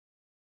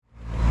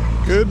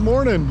Good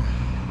morning.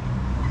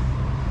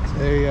 It's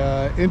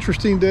a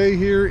interesting day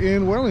here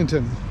in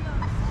Wellington.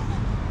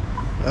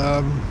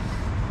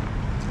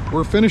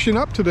 We're finishing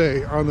up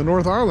today on the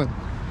North Island.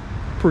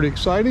 Pretty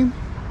exciting,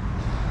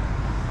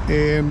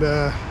 and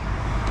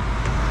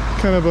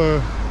kind of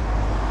a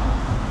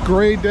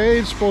gray day.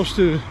 It's supposed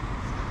to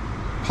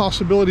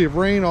possibility of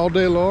rain all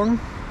day long.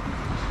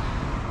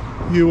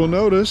 You will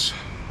notice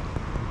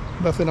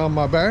nothing on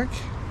my back.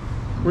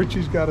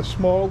 Richie's got a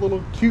small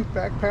little cute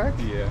backpack.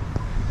 Yeah.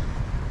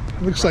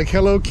 Looks like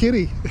Hello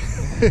Kitty.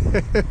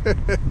 Hello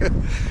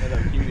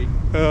Kitty.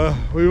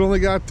 We've only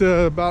got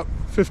about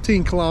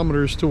 15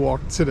 kilometers to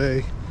walk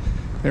today,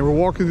 and we're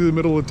walking through the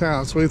middle of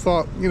town. So we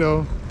thought, you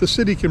know, the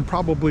city can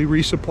probably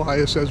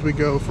resupply us as we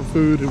go for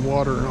food and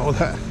water and all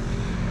that.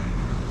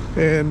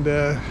 And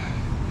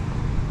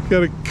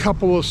got a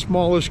couple of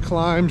smallish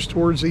climbs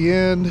towards the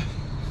end,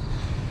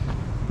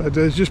 but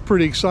it's just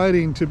pretty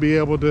exciting to be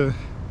able to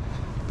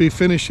be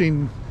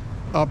finishing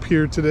up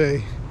here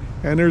today.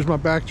 And there's my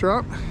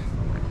backdrop.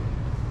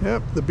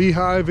 Yep, the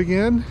beehive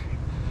again.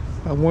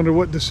 I wonder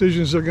what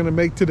decisions they're going to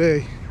make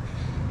today.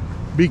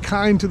 Be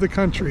kind to the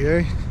country,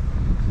 eh?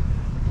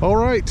 All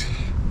right,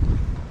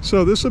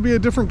 so this will be a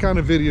different kind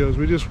of video as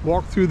we just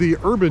walk through the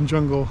urban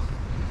jungle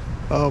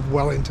of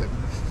Wellington.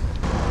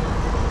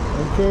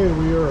 Okay,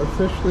 we are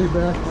officially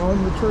back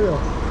on the trail.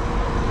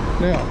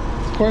 Now,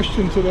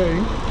 question today: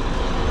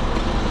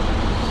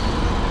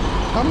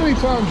 how many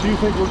times do you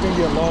think we're going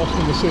to get lost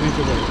in the city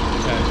today?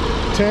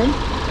 10. 10?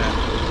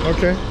 10.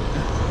 Okay.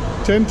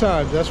 10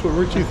 times. That's what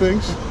Richie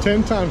thinks.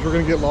 10 times we're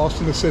going to get lost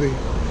in the city.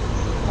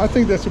 I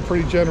think that's a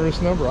pretty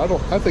generous number. I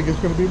think it's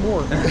going to be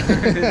more.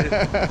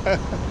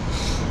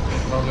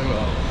 Probably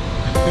will.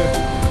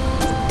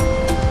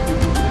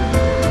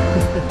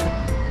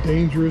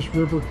 Dangerous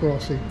river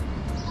crossing.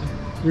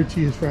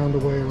 Richie has found a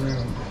way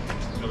around.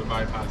 Another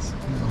bypass.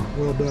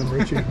 Well done,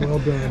 Richie. Well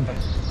done.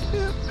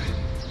 Yeah.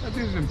 I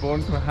think it's been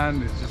born to a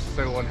hand. It's just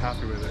so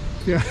unhappy with it.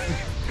 Yeah.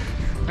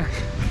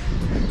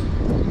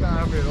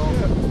 Not happy at all.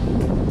 Yeah.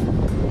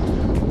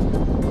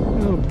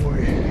 Oh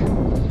boy.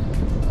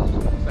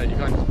 So you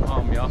can't just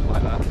palm me off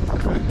like that.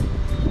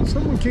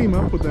 Someone came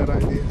up with that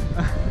idea.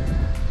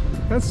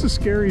 That's the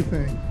scary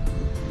thing.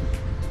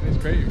 It's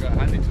great you've got a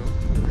handy tool.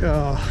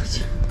 Oh.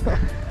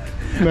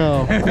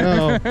 No.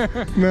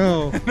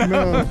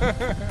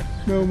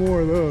 No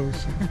more of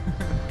those.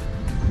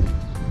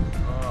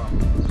 Oh.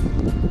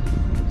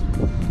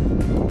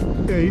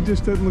 Yeah, he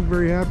just doesn't look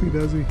very happy,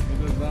 does he? He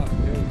does that.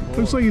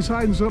 Looks like he's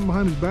hiding something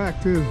behind his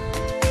back too.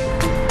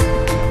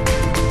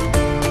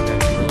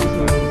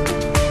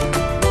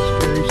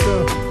 Scary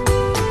stuff.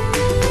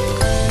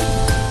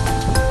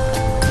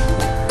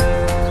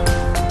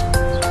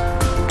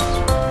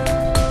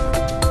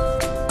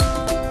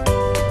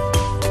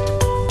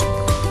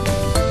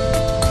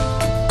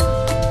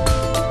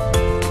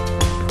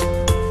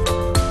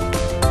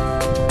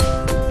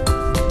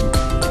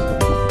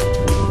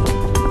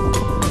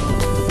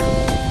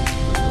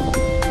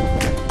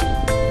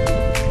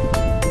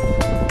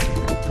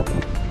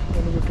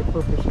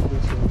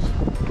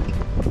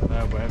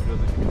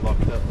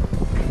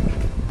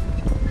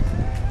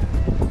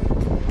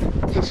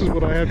 This is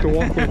what I have to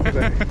walk with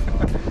today.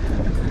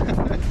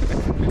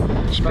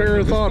 Spare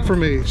a thought for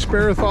me.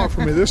 Spare a thought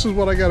for me. This is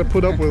what I got to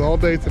put up with all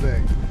day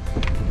today.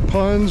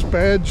 Puns,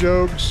 bad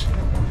jokes,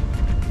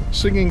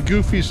 singing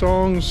goofy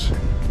songs,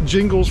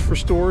 jingles for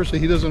stores that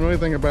he doesn't know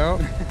anything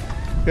about.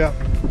 Yeah,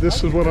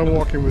 this is what I'm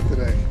walking with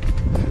today.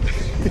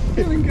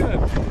 Feeling good.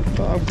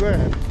 Oh, I'm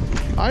glad.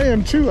 I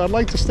am too. I'd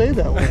like to stay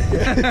that way.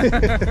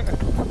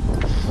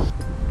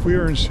 We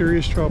are in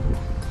serious trouble.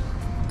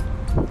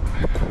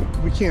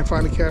 We can't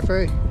find a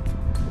cafe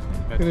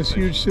in this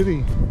huge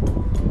city.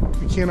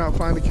 We cannot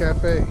find a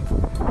cafe.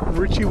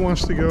 Richie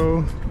wants to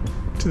go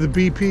to the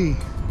BP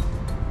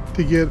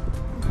to get,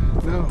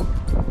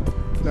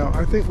 no,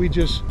 I think we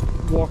just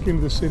walk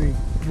into the city.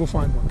 We'll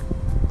find one.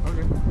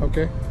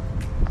 Okay.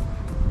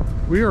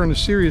 We are in a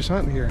serious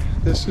hunt here.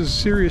 This is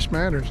serious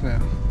matters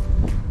now.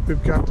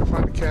 We've got to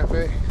find a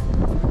cafe.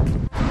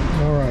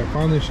 All right,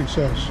 finally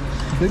success.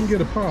 Didn't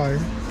get a pie,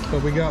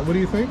 but we got, what do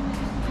you think?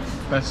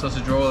 Best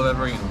sausage roll I've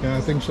ever eaten. Yeah,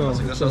 I think so. That's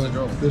a good sausage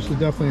roll. This is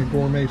definitely a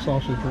gourmet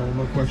sausage roll,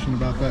 no question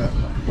about that.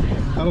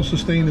 That'll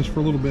sustain us for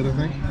a little bit, I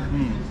think.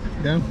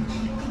 Yeah?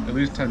 At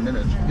least 10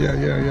 minutes. Yeah.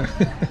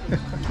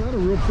 It's not a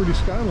real pretty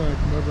skyline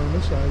from over on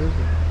this side, is it?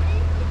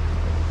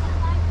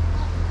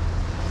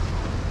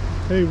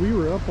 Hey, we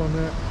were up on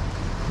that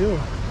hill.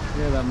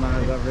 Yeah, that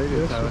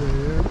radio tower.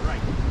 Yeah.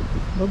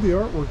 Love the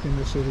artwork in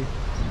this city.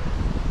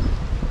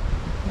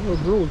 That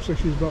little girl looks like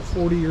she's about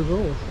 40 years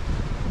old.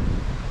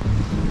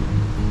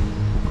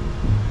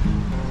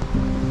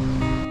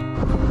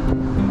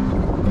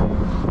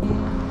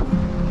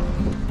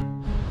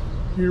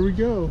 Here we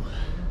go.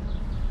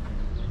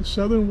 The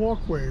Southern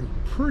Walkway.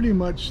 Pretty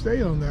much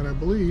stay on that, I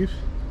believe.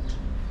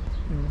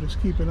 And we'll just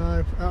keep an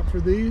eye out for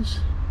these.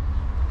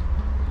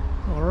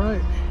 All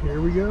right,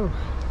 here we go.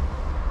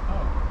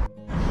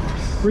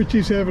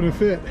 Richie's having a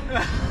fit.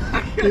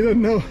 He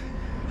doesn't know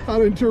how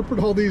to interpret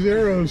all these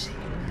arrows.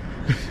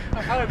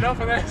 I've had enough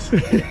of this.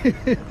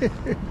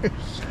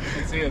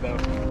 Let's see it though.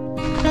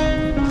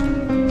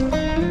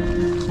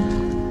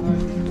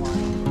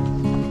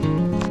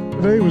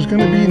 Today was going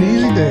to be an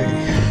easy day.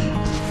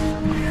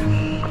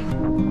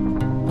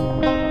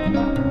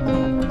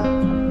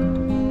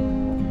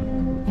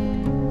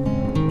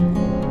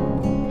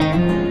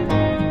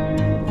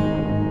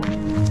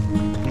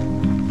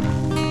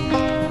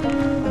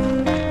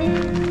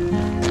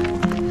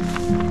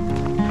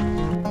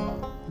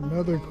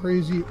 Another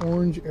crazy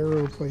orange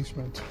arrow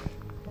placement.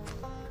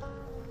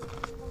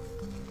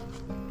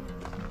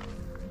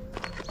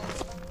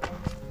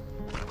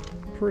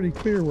 Pretty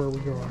clear where we're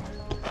going.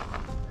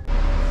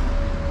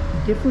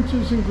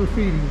 Differences in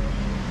graffiti.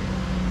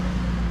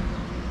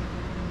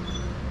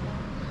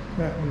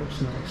 That one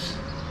looks nice.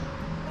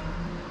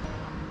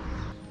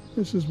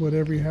 This is what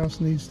every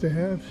house needs to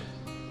have.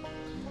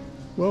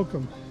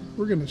 Welcome.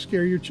 We're going to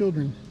scare your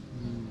children.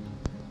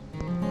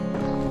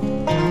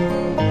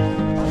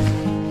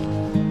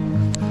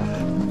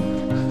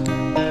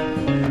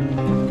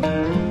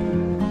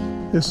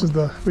 This is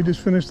we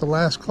just finished the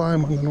last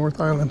climb on the North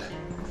Island.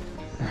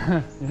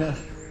 Yeah.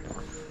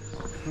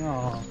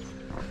 Oh.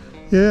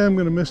 Yeah, I'm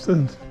gonna miss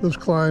those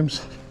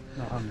climbs.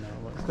 Oh no.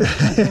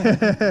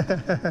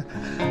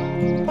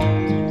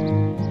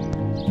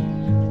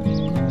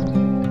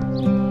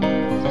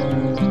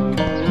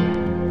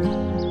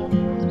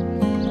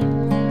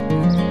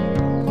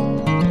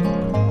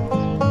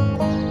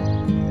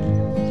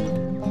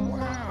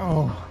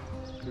 Wow.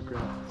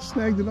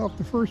 Snagged it off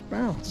the first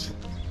bounce.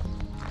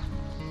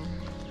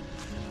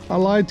 I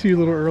lied to you a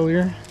little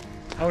earlier.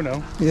 Oh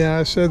no. Yeah,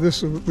 I said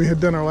we had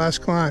done our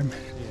last climb. Yeah.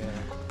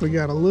 We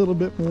got a little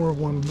bit more of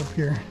one up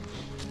here.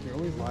 You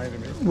always lie to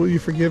me. Will you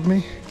forgive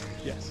me?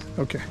 Yes.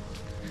 Okay.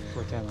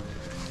 For telling.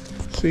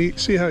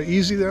 See how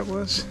easy that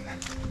was?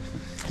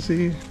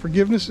 See,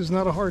 forgiveness is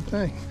not a hard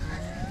thing.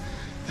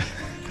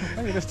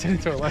 I think that's turn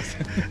into a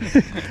lesson.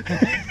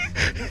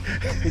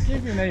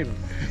 Forgive your neighbor.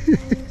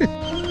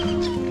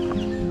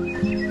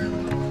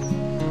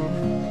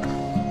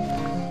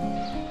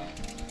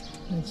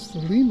 That's the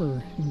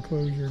lemur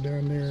enclosure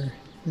down there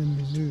in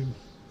the zoo.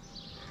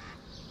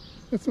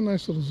 That's a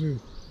nice little zoo.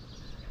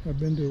 I've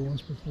been to it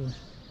once before.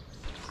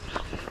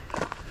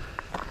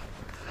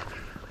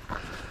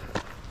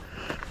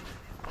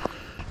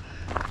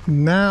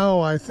 Now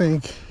I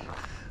think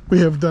we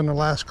have done the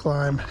last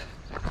climb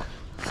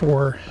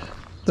for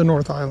the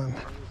North Island.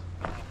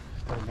 I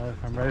don't know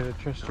if I'm ready to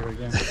trust you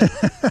again.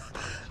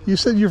 You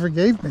said you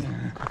forgave me.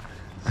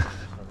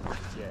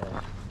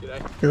 Yeah.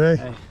 G'day. G'day.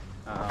 Hey.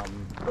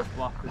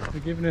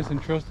 Forgiveness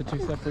and trust are two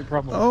separate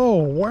problems. Oh,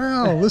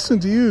 wow. Listen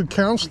to you,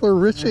 Counselor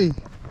Richie.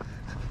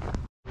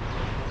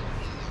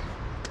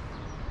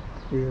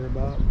 We are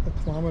about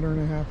 1.5 kilometers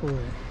away.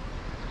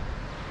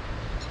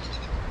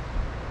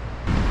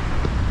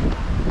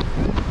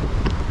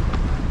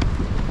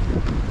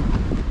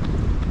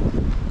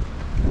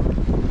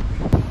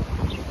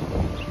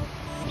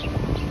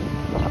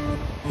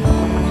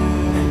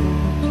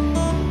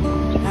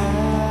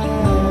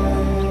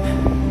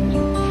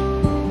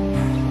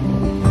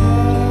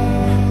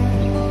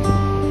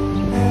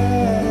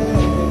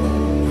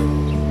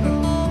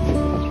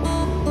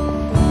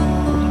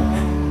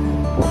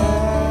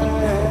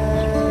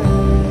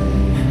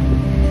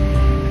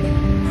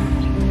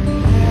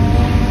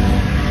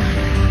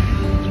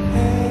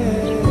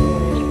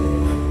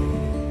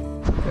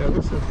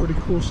 Pretty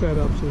cool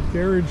setup. So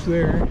garage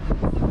there,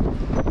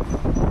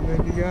 and then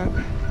you got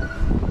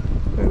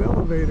that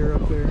elevator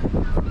up there.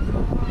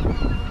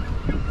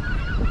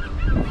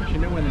 You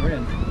know when they're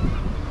in.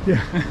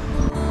 Yeah.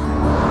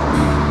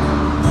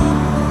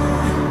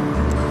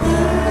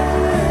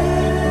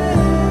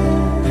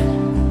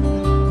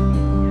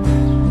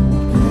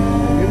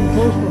 Getting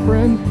close, my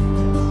friend.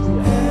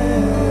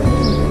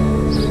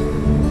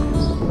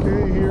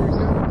 Okay, here we go.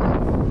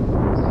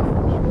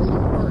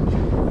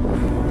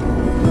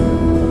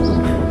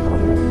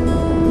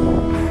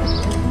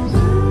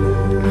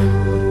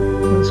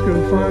 Let's go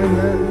find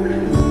that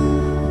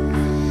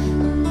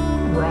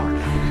rock.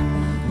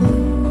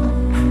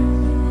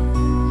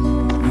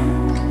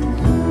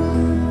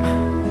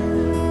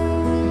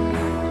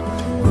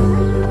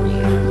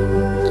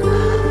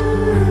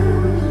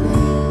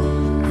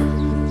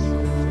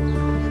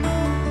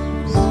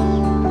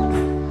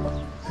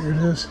 There it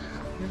is.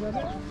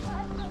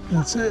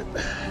 That's it.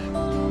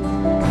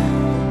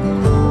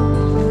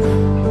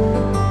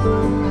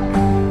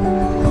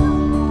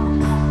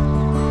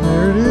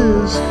 There it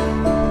is.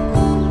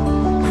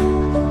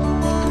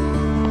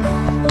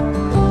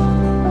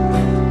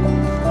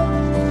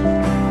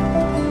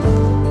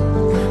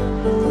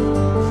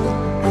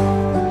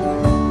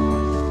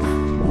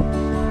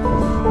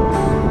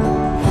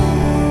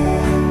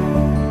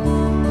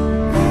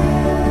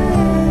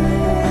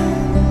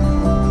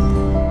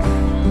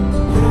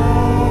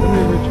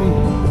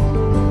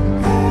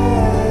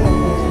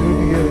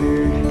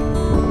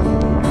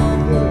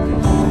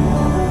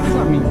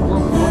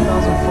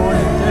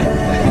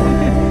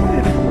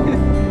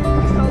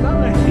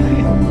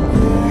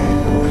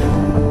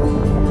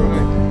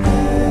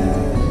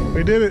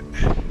 We did it.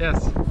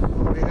 Yes.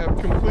 We have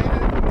completed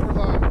North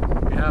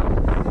Island. We have.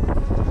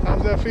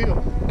 How's that feel?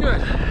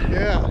 Good.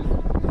 Yeah.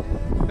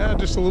 Now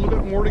just a little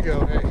bit more to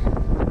go, hey.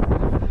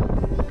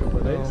 Couple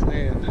of days. Oh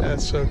man,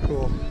 that's so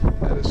cool.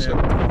 That is so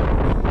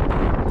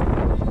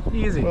cool.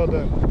 Easy. Well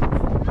done.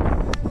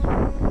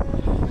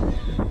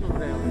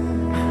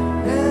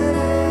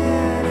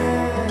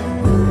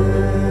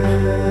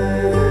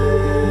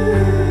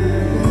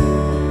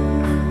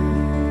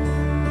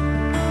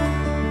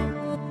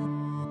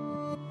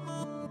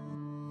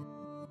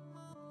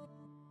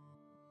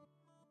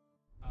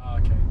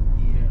 Okay.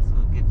 Yeah, so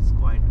it gets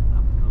quite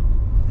up to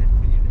that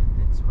period and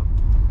then swap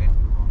back to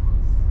normal.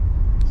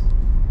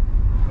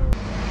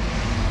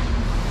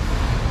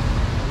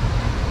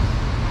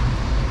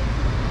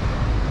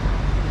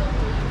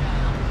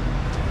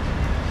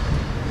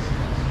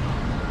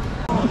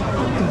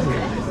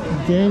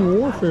 Gang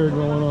warfare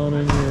going on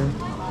in here.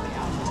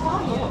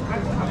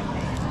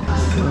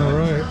 All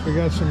right, we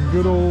got some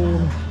good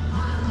old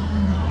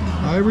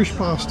Irish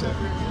pasta.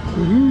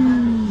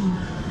 Woohoo!